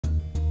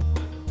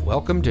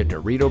Welcome to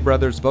Dirito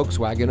Brothers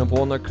Volkswagen of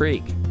Walnut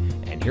Creek.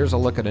 And here's a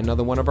look at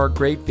another one of our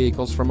great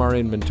vehicles from our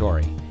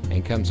inventory,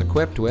 and comes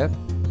equipped with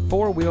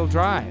 4-wheel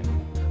drive,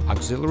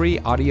 auxiliary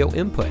audio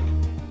input,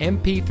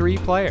 MP3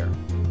 player,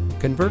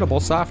 convertible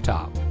soft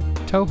top,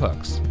 tow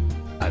hooks,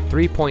 a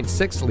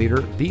 3.6-liter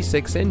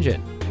V6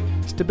 engine,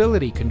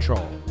 stability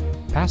control,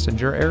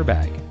 passenger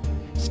airbag,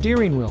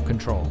 steering wheel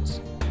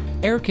controls,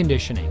 air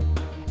conditioning,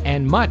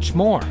 and much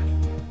more.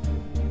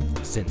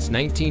 Since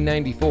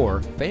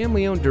 1994,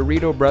 family-owned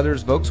Dirito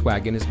Brothers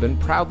Volkswagen has been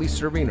proudly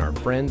serving our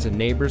friends and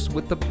neighbors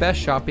with the best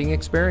shopping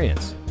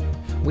experience.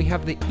 We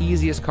have the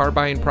easiest car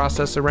buying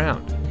process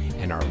around,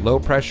 and our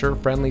low-pressure,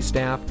 friendly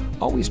staff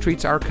always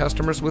treats our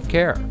customers with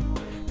care.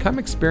 Come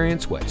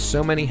experience what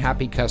so many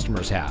happy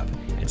customers have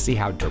and see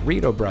how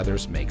Dirito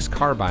Brothers makes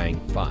car buying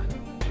fun.